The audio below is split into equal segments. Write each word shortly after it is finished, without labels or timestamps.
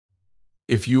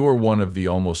If you are one of the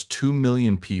almost 2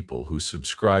 million people who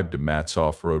subscribe to Matt's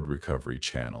Off-Road Recovery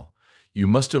channel, you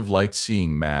must have liked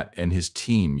seeing Matt and his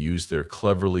team use their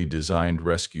cleverly designed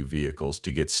rescue vehicles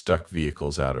to get stuck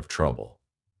vehicles out of trouble.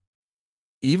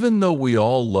 Even though we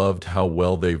all loved how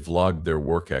well they vlogged their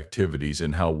work activities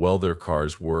and how well their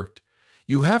cars worked,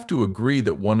 you have to agree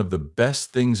that one of the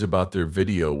best things about their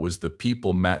video was the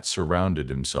people Matt surrounded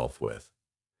himself with.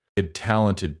 He had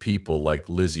talented people like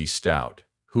Lizzy Stout,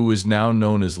 who is now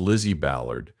known as Lizzy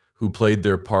Ballard, who played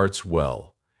their parts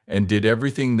well and did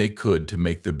everything they could to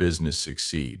make the business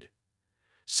succeed.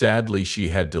 Sadly, she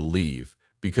had to leave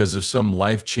because of some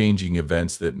life-changing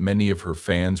events that many of her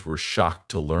fans were shocked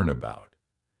to learn about.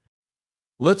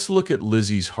 Let's look at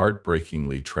Lizzy's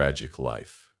heartbreakingly tragic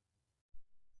life.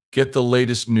 Get the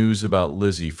latest news about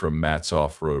Lizzy from Matt's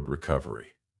Off-Road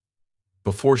Recovery.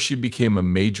 Before she became a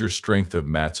major strength of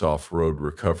Matt's off-road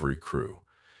recovery crew,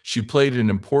 she played an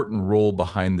important role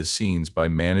behind the scenes by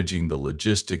managing the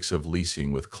logistics of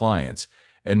leasing with clients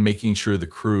and making sure the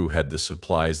crew had the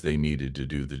supplies they needed to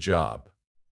do the job.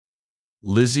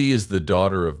 Lizzy is the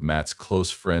daughter of Matt's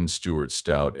close friend Stuart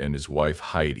Stout and his wife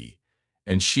Heidi,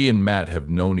 and she and Matt have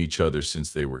known each other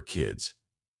since they were kids.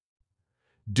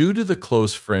 Due to the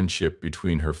close friendship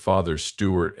between her father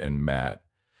Stuart and Matt,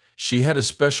 she had a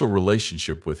special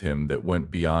relationship with him that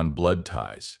went beyond blood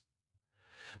ties.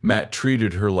 Matt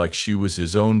treated her like she was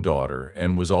his own daughter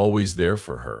and was always there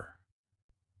for her.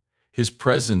 His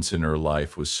presence in her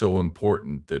life was so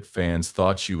important that fans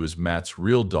thought she was Matt's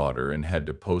real daughter and had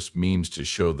to post memes to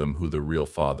show them who the real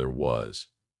father was.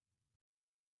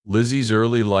 Lizzy's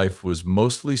early life was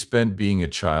mostly spent being a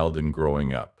child and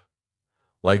growing up.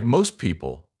 Like most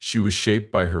people, she was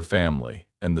shaped by her family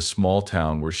and the small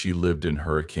town where she lived in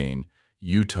Hurricane,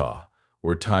 Utah,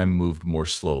 where time moved more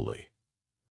slowly.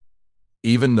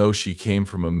 Even though she came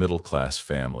from a middle-class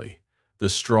family, the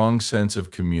strong sense of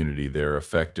community there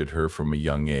affected her from a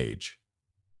young age.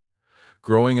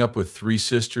 Growing up with 3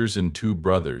 sisters and 2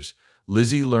 brothers,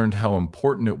 Lizzy learned how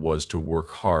important it was to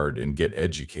work hard and get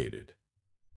educated.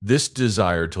 This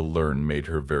desire to learn made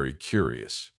her very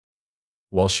curious.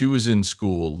 While she was in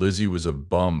school, Lizzy was a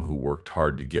bum who worked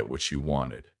hard to get what she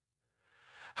wanted.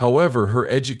 However, her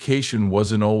education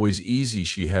wasn't always easy.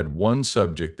 She had one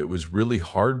subject that was really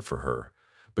hard for her,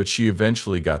 but she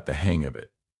eventually got the hang of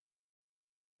it.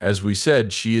 As we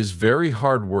said, she is very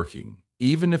hardworking,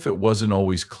 even if it wasn't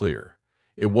always clear.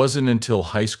 It wasn't until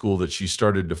high school that she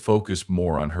started to focus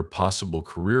more on her possible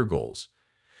career goals.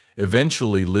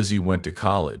 Eventually, Lizzy went to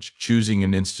college, choosing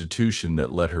an institution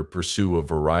that let her pursue a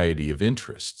variety of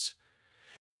interests.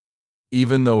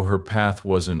 Even though her path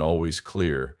wasn't always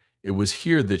clear, it was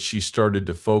here that she started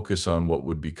to focus on what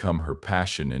would become her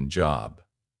passion and job.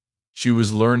 She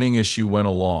was learning as she went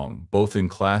along, both in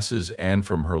classes and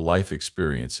from her life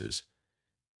experiences.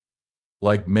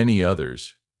 Like many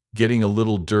others, getting a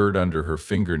little dirt under her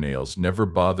fingernails never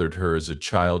bothered her. As a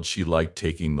child, she liked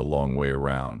taking the long way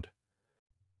around.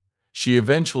 She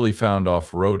eventually found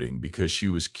off-roading because she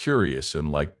was curious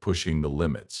and liked pushing the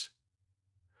limits.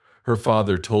 Her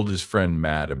father told his friend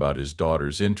Matt about his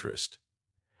daughter's interest,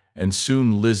 and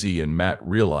soon Lizzy and Matt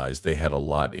realized they had a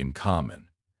lot in common.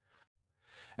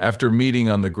 After meeting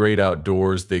on the great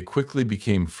outdoors, they quickly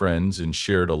became friends and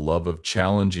shared a love of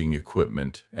challenging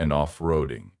equipment and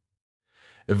off-roading.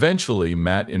 Eventually,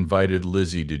 Matt invited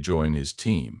Lizzy to join his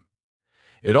team.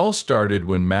 It all started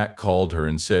when Matt called her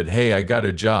and said, "Hey, I got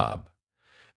a job."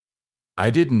 "I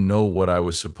didn't know what I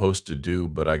was supposed to do,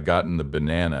 but I got in the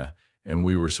banana and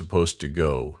we were supposed to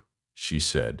go," she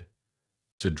said,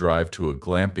 "to drive to a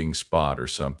glamping spot or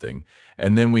something,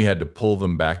 and then we had to pull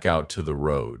them back out to the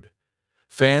road."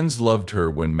 Fans loved her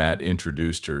when Matt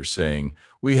introduced her, saying,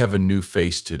 "We have a new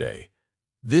face today.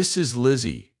 This is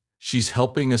Lizzy. She's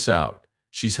helping us out.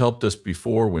 She's helped us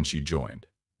before when she joined."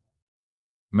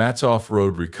 Matt's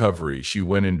off-road recovery, she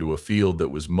went into a field that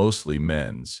was mostly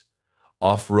men's.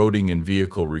 Off-roading and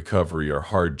vehicle recovery are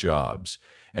hard jobs,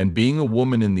 and being a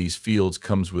woman in these fields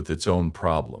comes with its own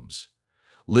problems.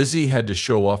 Lizzy had to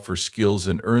show off her skills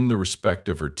and earn the respect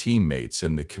of her teammates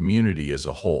and the community as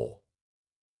a whole.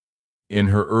 In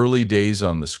her early days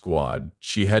on the squad,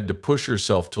 she had to push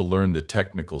herself to learn the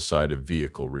technical side of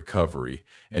vehicle recovery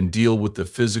and deal with the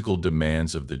physical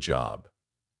demands of the job.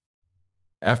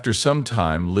 After some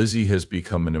time, Lizzy has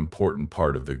become an important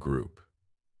part of the group.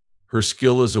 Her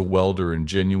skill as a welder and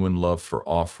genuine love for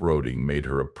off-roading made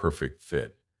her a perfect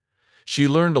fit. She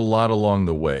learned a lot along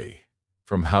the way,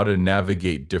 from how to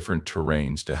navigate different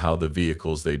terrains to how the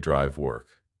vehicles they drive work.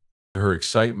 Her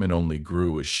excitement only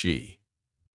grew as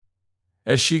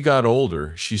she got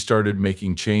older, she started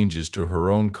making changes to her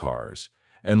own cars,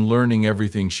 and learning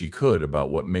everything she could about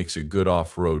what makes a good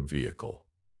off-road vehicle.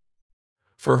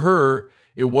 For her,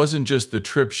 it wasn't just the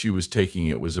trip she was taking,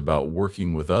 it was about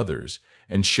working with others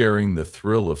and sharing the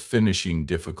thrill of finishing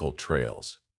difficult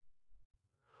trails.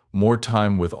 More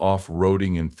time with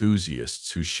off-roading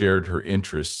enthusiasts who shared her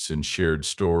interests and shared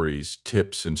stories,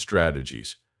 tips, and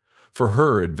strategies. For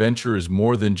her, adventure is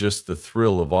more than just the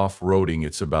thrill of off-roading,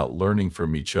 it's about learning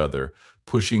from each other,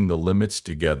 pushing the limits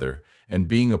together, and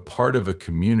being a part of a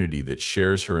community that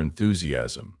shares her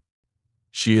enthusiasm.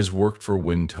 She has worked for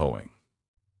Wind Towing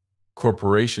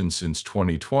Corporation since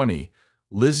 2020.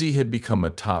 Lizzy had become a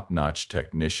top-notch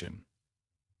technician.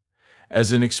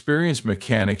 As an experienced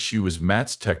mechanic, she was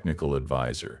Matt's technical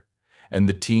advisor, and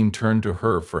the team turned to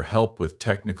her for help with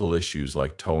technical issues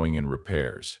like towing and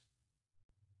repairs.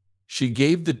 She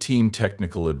gave the team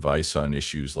technical advice on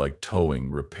issues like towing,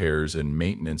 repairs, and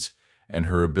maintenance, and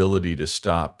her ability to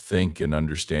stop, think, and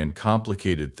understand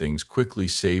complicated things quickly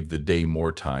saved the day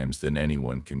more times than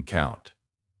anyone can count.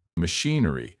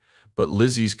 Machinery, but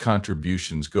Lizzy's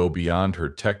contributions go beyond her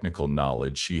technical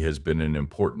knowledge. She has been an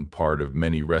important part of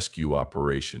many rescue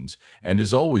operations and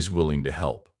is always willing to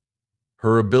help.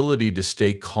 Her ability to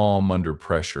stay calm under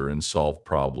pressure and solve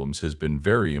problems has been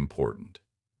very important.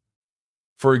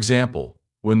 For example,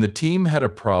 when the team had a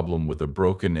problem with a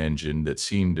broken engine that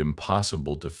seemed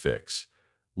impossible to fix,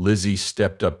 Lizzy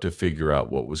stepped up to figure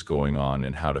out what was going on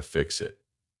and how to fix it.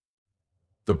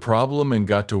 The problem and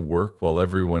got to work while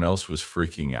everyone else was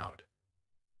freaking out.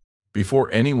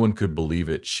 Before anyone could believe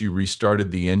it, she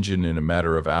restarted the engine in a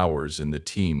matter of hours and the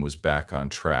team was back on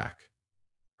track.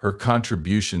 Her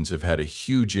contributions have had a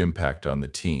huge impact on the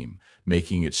team,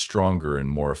 making it stronger and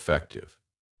more effective.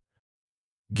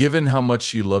 Given how much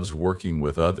she loves working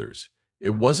with others, it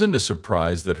wasn't a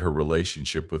surprise that her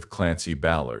relationship with Clancy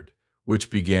Ballard, which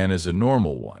began as a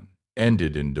normal one,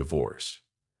 ended in divorce.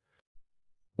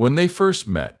 When they first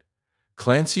met,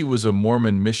 Clancy was a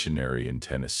Mormon missionary in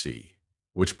Tennessee,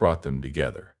 which brought them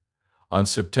together. On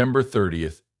September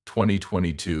 30th,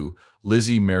 2022,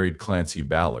 Lizzy married Clancy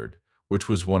Ballard, which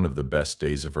was one of the best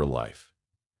days of her life.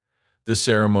 The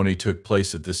ceremony took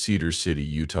place at the Cedar City,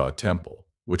 Utah temple,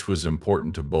 which was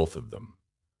important to both of them.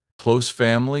 Close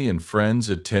family and friends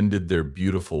attended their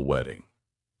beautiful wedding.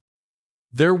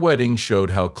 Their wedding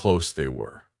showed how close they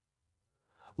were.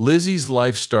 Lizzy's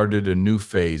life started a new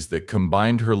phase that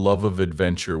combined her love of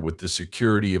adventure with the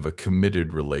security of a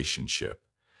committed relationship.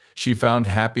 She found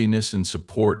happiness and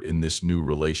support in this new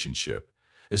relationship,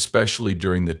 especially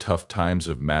during the tough times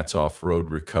of Matt's off-road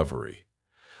recovery.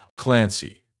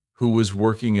 Clancy, who was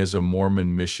working as a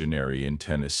Mormon missionary in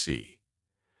Tennessee,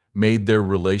 made their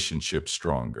relationship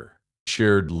stronger,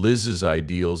 shared Liz's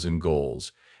ideals and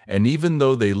goals, and even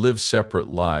though they lived separate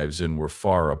lives and were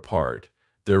far apart,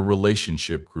 their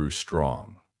relationship grew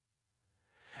strong.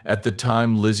 At the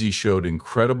time, Lizzy showed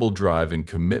incredible drive and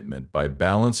commitment by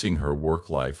balancing her work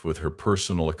life with her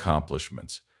personal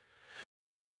accomplishments.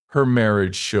 Her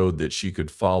marriage showed that she could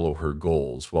follow her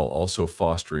goals while also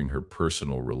fostering her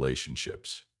personal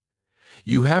relationships.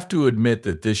 You have to admit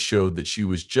that this showed that she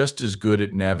was just as good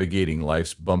at navigating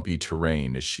life's bumpy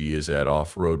terrain as she is at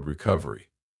off-road recovery.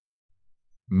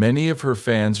 Many of her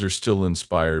fans are still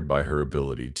inspired by her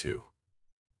ability to.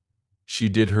 She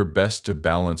did her best to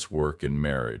balance work and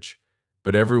marriage,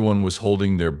 but everyone was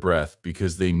holding their breath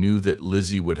because they knew that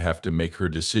Lizzy would have to make her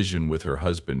decision with her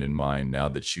husband in mind now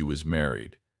that she was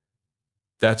married.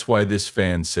 That's why this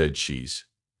fan said she's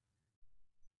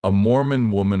a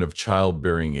Mormon woman of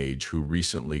childbearing age who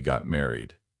recently got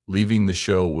married. Leaving the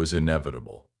show was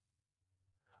inevitable.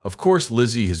 Of course,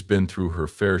 Lizzy has been through her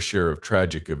fair share of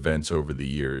tragic events over the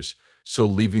years, so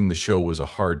leaving the show was a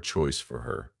hard choice for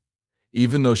her,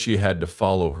 even though she had to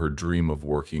follow her dream of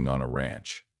working on a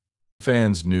ranch.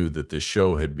 Fans knew that the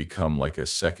show had become like a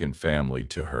second family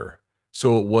to her,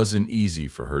 so it wasn't easy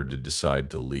for her to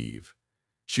decide to leave.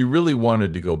 She really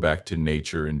wanted to go back to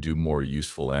nature and do more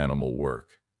useful animal work,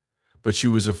 but she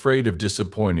was afraid of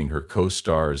disappointing her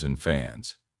co-stars and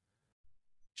fans.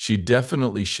 She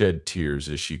definitely shed tears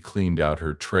as she cleaned out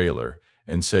her trailer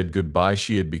and said goodbye.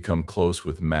 She had become close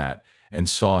with Matt and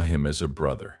saw him as a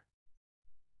brother.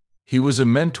 He was a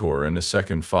mentor and a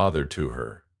second father to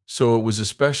her, so it was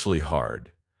especially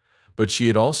hard. But she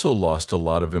had also lost a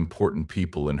lot of important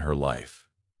people in her life.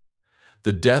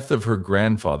 The death of her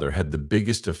grandfather had the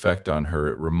biggest effect on her.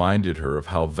 It reminded her of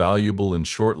how valuable and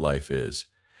short life is,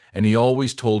 and he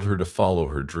always told her to follow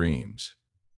her dreams.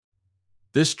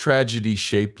 This tragedy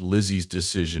shaped Lizzy's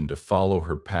decision to follow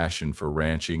her passion for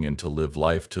ranching and to live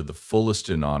life to the fullest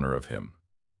in honor of him.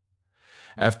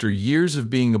 After years of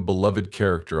being a beloved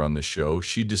character on the show,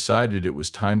 she decided it was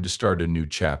time to start a new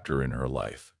chapter in her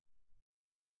life.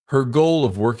 Her goal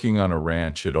of working on a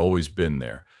ranch had always been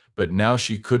there, but now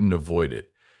she couldn't avoid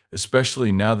it,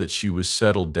 especially now that she was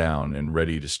settled down and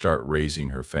ready to start raising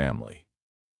her family.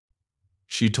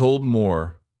 She told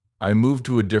Moore, "I moved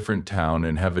to a different town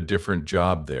and have a different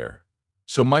job there.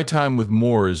 So my time with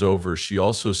Moore is over." She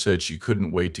also said she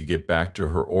couldn't wait to get back to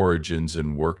her origins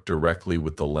and work directly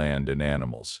with the land and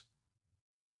animals.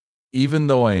 "Even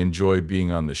though I enjoy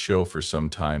being on the show for some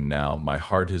time now, my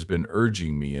heart has been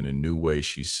urging me in a new way,"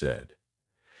 she said.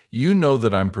 "You know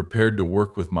that I'm prepared to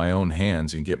work with my own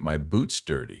hands and get my boots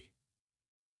dirty."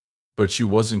 But she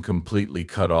wasn't completely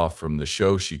cut off from the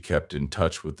show. She kept in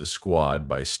touch with the squad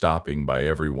by stopping by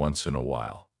every once in a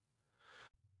while.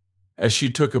 As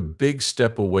she took a big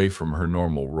step away from her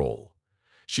normal role,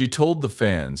 she told the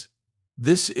fans,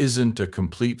 "This isn't a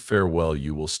complete farewell.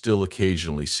 You will still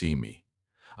occasionally see me.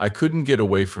 I couldn't get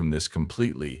away from this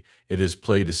completely. It has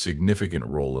played a significant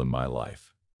role in my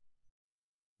life."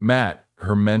 Matt,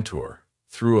 her mentor,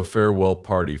 threw a farewell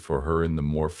party for her in the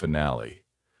Moore finale,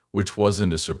 which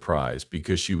wasn't a surprise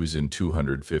because she was in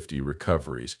 250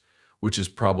 recoveries, which is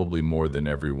probably more than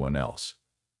everyone else.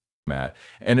 Matt,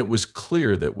 and it was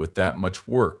clear that with that much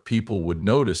work, people would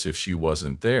notice if she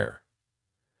wasn't there.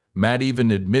 Matt even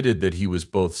admitted that he was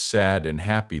both sad and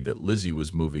happy that Lizzy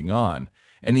was moving on,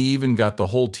 and he even got the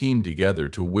whole team together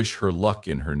to wish her luck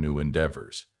in her new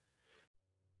endeavors.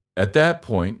 At that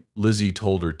point, Lizzy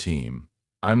told her team,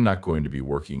 "I'm not going to be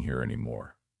working here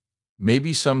anymore.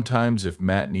 Maybe sometimes if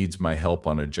Matt needs my help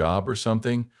on a job or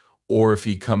something, or if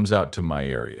he comes out to my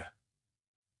area."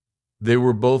 They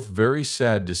were both very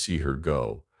sad to see her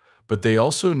go, but they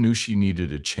also knew she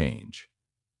needed a change.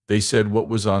 They said what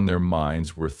was on their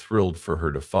minds, were thrilled for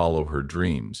her to follow her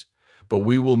dreams, but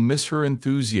we will miss her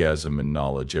enthusiasm and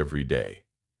knowledge every day.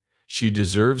 She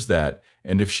deserves that,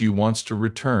 and if she wants to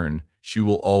return, she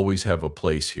will always have a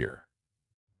place here.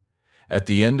 At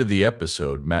the end of the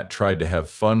episode, Matt tried to have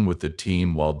fun with the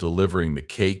team while delivering the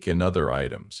cake and other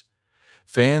items.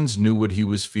 Fans knew what he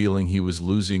was feeling. He was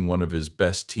losing one of his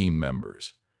best team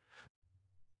members.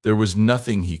 There was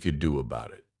nothing he could do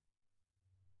about it.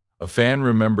 A fan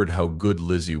remembered how good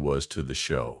Lizzy was to the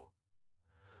show.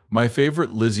 "My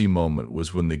favorite Lizzy moment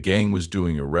was when the gang was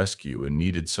doing a rescue and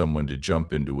needed someone to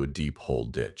jump into a deep hole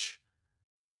ditch.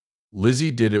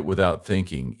 Lizzy did it without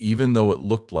thinking, even though it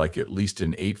looked like at least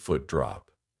an 8-foot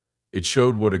drop. It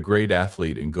showed what a great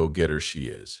athlete and go-getter she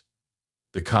is."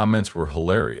 The comments were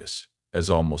hilarious, as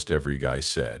almost every guy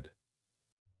said.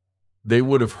 They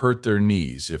would have hurt their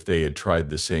knees if they had tried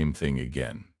the same thing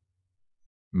again.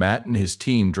 Matt and his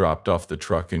team dropped off the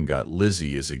truck and got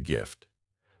Lizzy as a gift.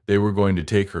 They were going to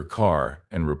take her car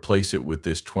and replace it with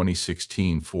this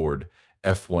 2016 Ford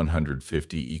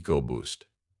F-150 EcoBoost.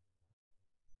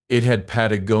 It had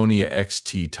Patagonia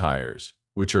XT tires,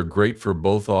 which are great for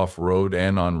both off-road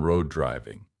and on-road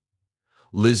driving.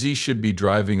 Lizzy should be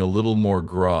driving a little more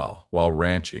gras while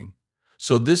ranching,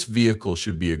 so this vehicle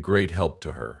should be a great help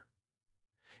to her.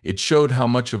 It showed how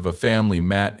much of a family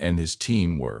Matt and his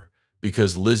team were,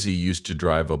 because Lizzy used to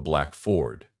drive a black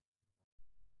Ford.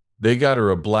 They got her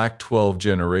a black 12th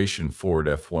generation Ford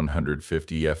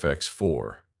F-150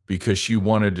 FX4 because she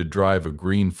wanted to drive a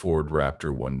green Ford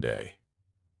Raptor one day.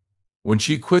 When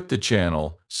she quit the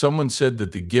channel, someone said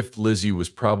that the gift Lizzy was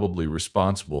probably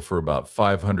responsible for about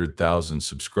 500,000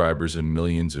 subscribers and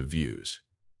millions of views.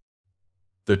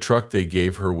 The truck they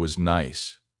gave her was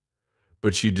nice,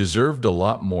 but she deserved a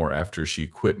lot more after she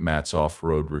quit Matt's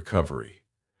off-road recovery.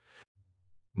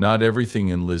 Not everything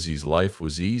in Lizzy's life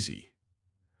was easy.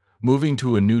 Moving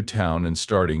to a new town and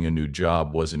starting a new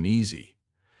job wasn't easy.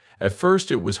 At first,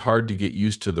 it was hard to get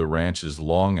used to the ranch's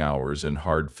long hours and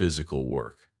hard physical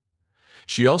work.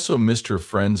 She also missed her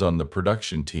friends on the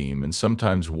production team and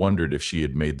sometimes wondered if she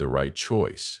had made the right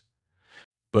choice.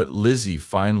 But Lizzy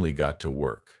finally got to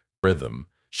work. Rhythm.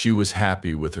 She was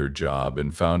happy with her job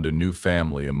and found a new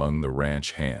family among the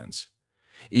ranch hands.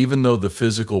 Even though the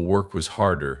physical work was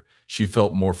harder, she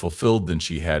felt more fulfilled than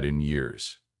she had in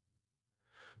years.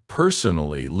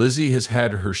 Personally, Lizzy has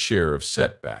had her share of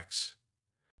setbacks.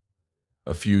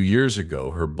 A few years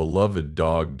ago, her beloved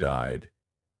dog died,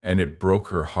 and it broke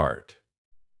her heart.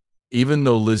 Even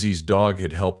though Lizzy's dog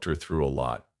had helped her through a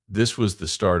lot, this was the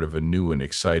start of a new and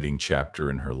exciting chapter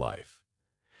in her life.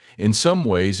 In some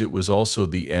ways, it was also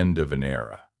the end of an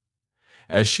era.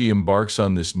 As she embarks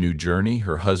on this new journey,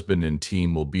 her husband and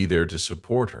team will be there to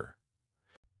support her.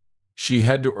 She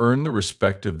had to earn the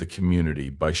respect of the community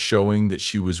by showing that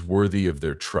she was worthy of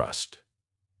their trust.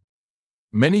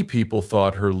 Many people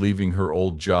thought her leaving her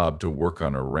old job to work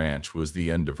on a ranch was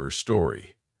the end of her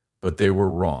story, but they were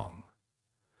wrong.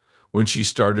 When she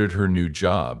started her new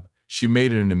job, she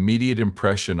made an immediate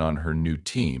impression on her new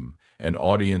team and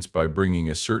audience by bringing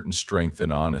a certain strength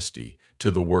and honesty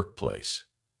to the workplace.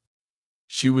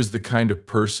 She was the kind of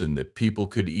person that people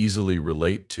could easily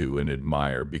relate to and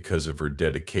admire because of her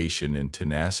dedication and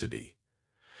tenacity.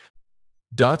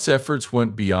 Dot's efforts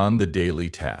went beyond the daily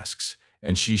tasks,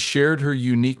 and she shared her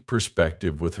unique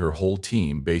perspective with her whole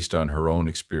team based on her own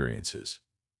experiences.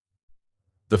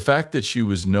 The fact that she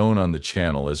was known on the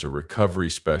channel as a recovery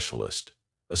specialist,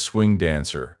 a swing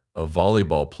dancer, a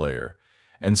volleyball player,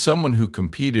 and someone who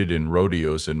competed in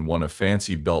rodeos and won a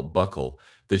fancy belt buckle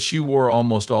that she wore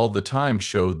almost all the time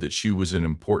showed that she was an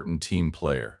important team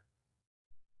player.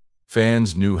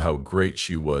 Fans knew how great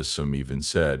she was, some even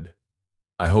said,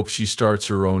 "I hope she starts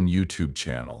her own YouTube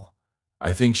channel.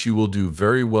 I think she will do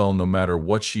very well no matter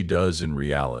what she does in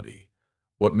reality."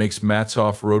 What makes Matt's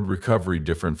off-road recovery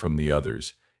different from the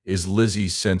others is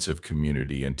Lizzy's sense of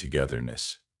community and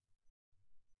togetherness.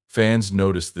 Fans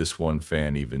noticed this. One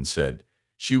fan even said,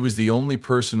 "She was the only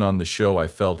person on the show I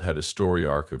felt had a story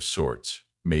arc of sorts,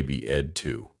 maybe Ed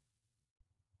too.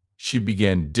 She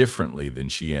began differently than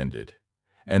she ended.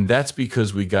 And that's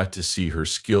because we got to see her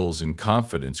skills and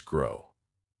confidence grow."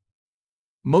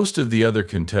 Most of the other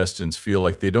contestants feel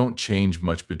like they don't change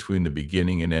much between the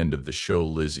beginning and end of the show.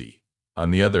 Lizzy,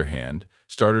 on the other hand,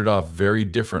 started off very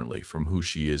differently from who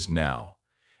she is now,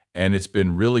 and it's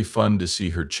been really fun to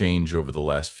see her change over the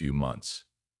last few months.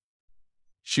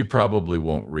 She probably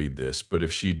won't read this, but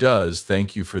if she does,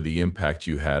 thank you for the impact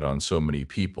you had on so many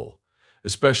people,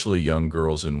 especially young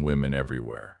girls and women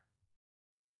everywhere.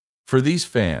 For these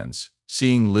fans,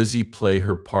 seeing Lizzy play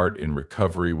her part in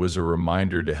recovery was a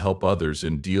reminder to help others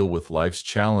and deal with life's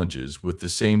challenges with the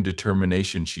same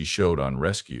determination she showed on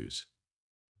rescues.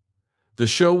 The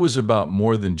show was about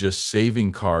more than just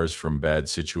saving cars from bad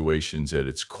situations at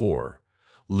its core.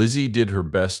 Lizzy did her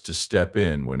best to step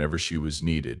in whenever she was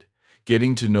needed,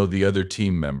 getting to know the other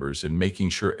team members and making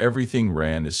sure everything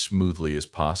ran as smoothly as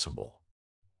possible.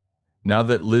 Now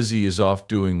that Lizzy is off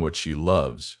doing what she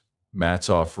loves, Matt's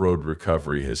off-road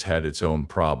recovery has had its own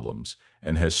problems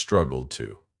and has struggled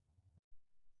too.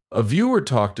 A viewer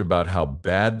talked about how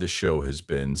bad the show has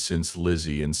been since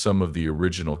Lizzy and some of the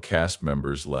original cast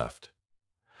members left.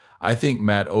 "I think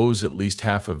Matt owes at least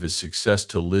half of his success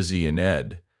to Lizzy and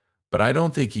Ed, but I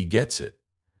don't think he gets it.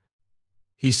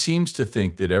 He seems to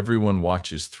think that everyone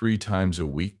watches 3 times a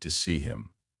week to see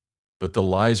him, but the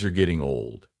lies are getting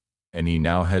old, and he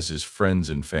now has his friends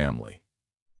and family."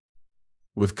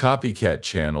 With copycat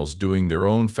channels doing their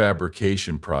own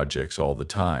fabrication projects all the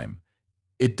time,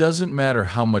 it doesn't matter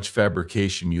how much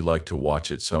fabrication you like to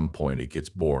watch, at some point it gets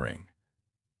boring.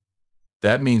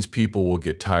 That means people will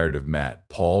get tired of Matt,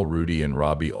 Paul, Rudy, and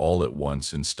Robbie all at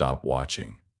once and stop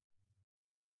watching.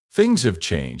 Things have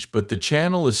changed, but the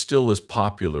channel is still as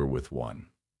popular with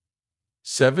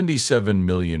 1.77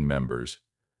 million members,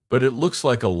 but it looks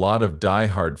like a lot of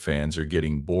die-hard fans are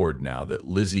getting bored now that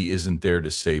Lizzy isn't there to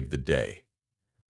save the day.